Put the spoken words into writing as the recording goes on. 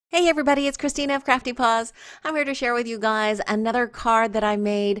Hey everybody, it's Christina of CraftyPaws. I'm here to share with you guys another card that I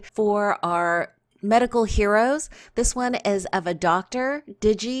made for our medical heroes. This one is of a doctor,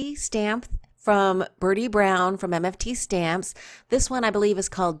 digi stamp from Bertie Brown from MFT Stamps. This one I believe is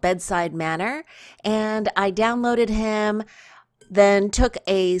called Bedside Manner, and I downloaded him, then took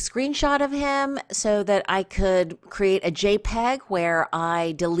a screenshot of him so that I could create a JPEG where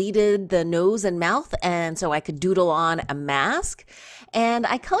I deleted the nose and mouth, and so I could doodle on a mask. And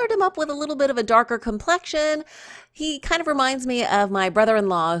I colored him up with a little bit of a darker complexion. He kind of reminds me of my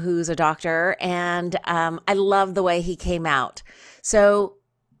brother-in-law, who's a doctor, and I love the way he came out. So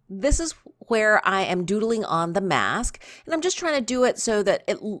this is where I am doodling on the mask, and I'm just trying to do it so that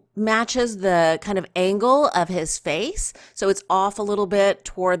it matches the kind of angle of his face. So it's off a little bit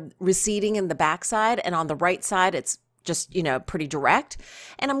toward receding in the backside, and on the right side, it's just, pretty direct.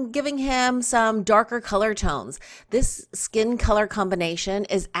 And I'm giving him some darker color tones. This skin color combination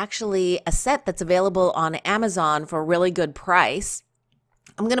is actually a set that's available on Amazon for a really good price.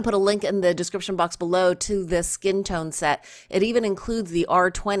 I'm going to put a link in the description box below to this skin tone set. It even includes the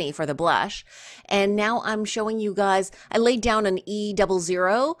R20 for the blush. And now I'm showing you guys, I laid down an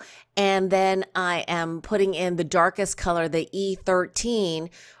E00, and then I am putting in the darkest color, the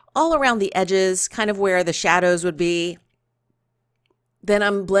E13, all around the edges, kind of where the shadows would be. Then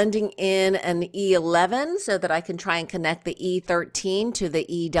I'm blending in an E11 so that I can try and connect the E13 to the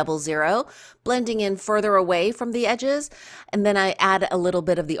E00, blending in further away from the edges. And then I add a little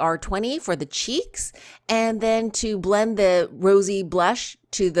bit of the R20 for the cheeks. And then to blend the rosy blush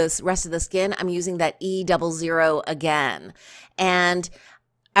to the rest of the skin, I'm using that E00 again. And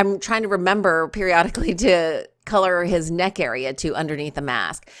I'm trying to remember periodically to color his neck area too underneath the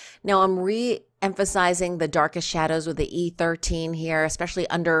mask. Now I'm re-emphasizing the darkest shadows with the E13 here, especially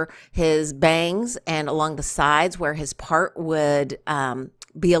under his bangs and along the sides where his part would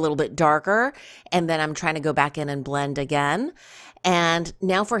be a little bit darker. And then I'm trying to go back in and blend again. And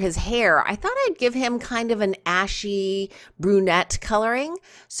now for his hair, I thought I'd give him kind of an ashy brunette coloring.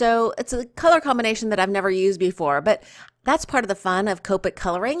 So it's a color combination that I've never used before, but that's part of the fun of Copic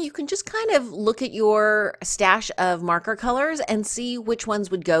coloring. You can just kind of look at your stash of marker colors and see which ones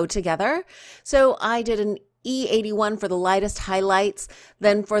would go together. So I did an E81 for the lightest highlights.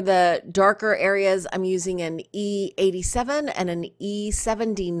 Then for the darker areas, I'm using an E87 and an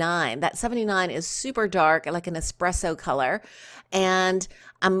E79. That 79 is super dark, like an espresso color. And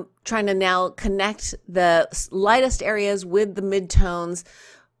I'm trying to now connect the lightest areas with the midtones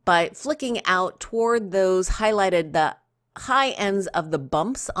by flicking out toward those highlighted, the high ends of the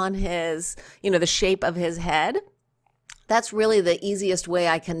bumps on his, the shape of his head. That's really the easiest way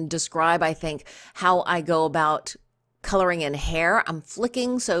I can describe, I think, how I go about coloring in hair. I'm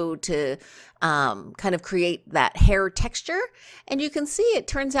flicking so to kind of create that hair texture. And you can see it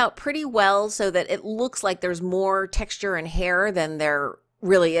turns out pretty well so that it looks like there's more texture in hair than there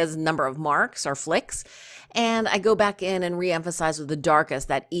really is number of marks or flicks. And I go back in and re-emphasize with the darkest,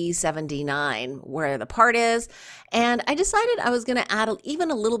 that E79, where the part is. And I decided I was going to add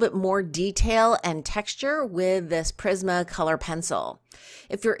even a little bit more detail and texture with this Prismacolor pencil.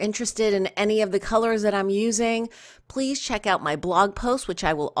 If you're interested in any of the colors that I'm using, please check out my blog post, which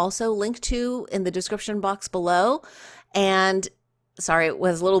I will also link to in the description box below. And sorry, it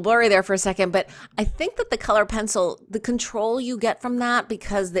was a little blurry there for a second, but I think that the color pencil, the control you get from that,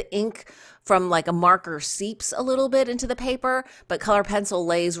 because the ink from like a marker seeps a little bit into the paper, but color pencil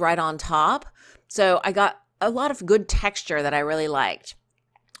lays right on top. So I got a lot of good texture that I really liked.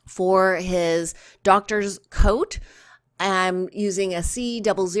 For his doctor's coat, I'm using a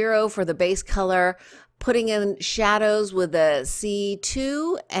C00 for the base color, putting in shadows with a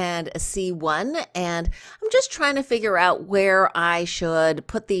C2 and a C1, and I'm just trying to figure out where I should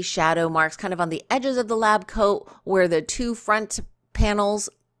put these shadow marks kind of on the edges of the lab coat where the two front panels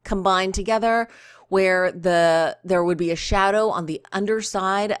combine together, where there would be a shadow on the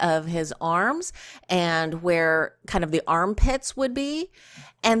underside of his arms and where kind of the armpits would be.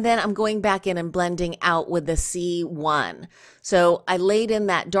 And then I'm going back in and blending out with the C1. So I laid in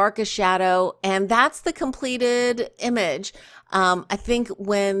that darkest shadow, and that's the completed image. I think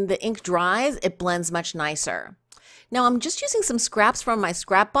when the ink dries, it blends much nicer. Now I'm just using some scraps from my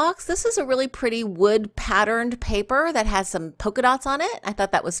scrap box. This is a really pretty wood patterned paper that has some polka dots on it. I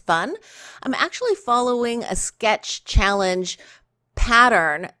thought that was fun. I'm actually following a sketch challenge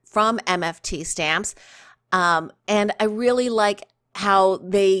pattern from MFT Stamps. And I really like how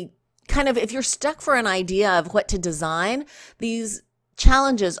they kind of, if you're stuck for an idea of what to design, these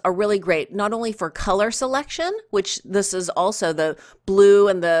challenges are really great, not only for color selection, which this is also the blue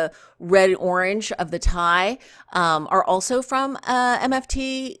and the red orange of the tie are also from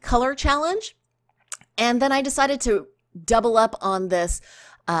MFT color challenge. And then I decided to double up on this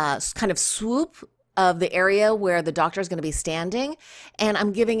kind of swoop of the area where the doctor is going to be standing. And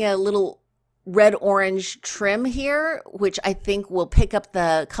I'm giving a little red orange trim here, which I think will pick up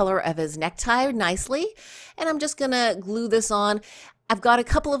the color of his necktie nicely. And I'm just going to glue this on. I've got a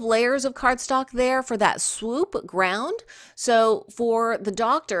couple of layers of cardstock there for that swoop ground. So for the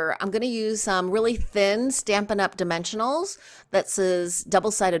doctor, I'm going to use some really thin Stampin' Up! Dimensionals. That says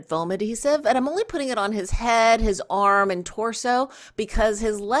double-sided foam adhesive. And I'm only putting it on his head, his arm, and torso because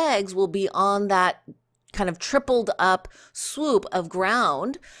his legs will be on that kind of tripled up swoop of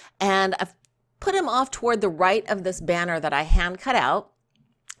ground. And I've put him off toward the right of this banner that I hand cut out.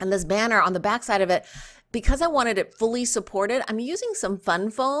 And this banner on the back side of it, because I wanted it fully supported, I'm using some fun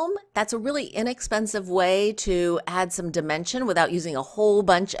foam. That's a really inexpensive way to add some dimension without using a whole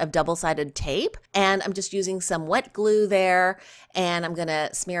bunch of double-sided tape. And I'm just using some wet glue there, and I'm gonna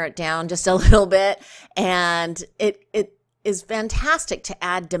smear it down just a little bit. And it is fantastic to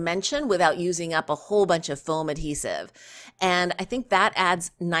add dimension without using up a whole bunch of foam adhesive. And I think that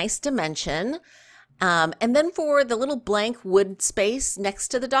adds nice dimension. And then for the little blank wood space next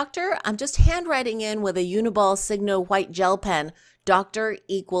to the doctor, I'm just handwriting in with a Uniball Signo white gel pen, Doctor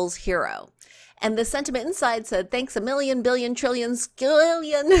equals hero. And the sentiment inside said, thanks a million, billion, trillion,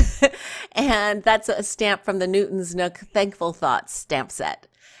 skillion. And that's a stamp from the Newton's Nook Thankful Thoughts stamp set.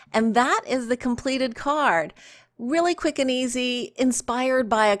 And that is the completed card. Really quick and easy, inspired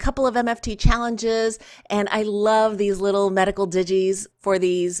by a couple of MFT challenges, and I love these little medical digis for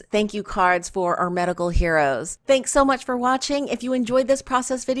these thank you cards for our medical heroes. Thanks so much for watching. If you enjoyed this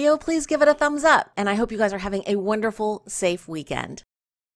process video, please give it a thumbs up, and I hope you guys are having a wonderful, safe weekend.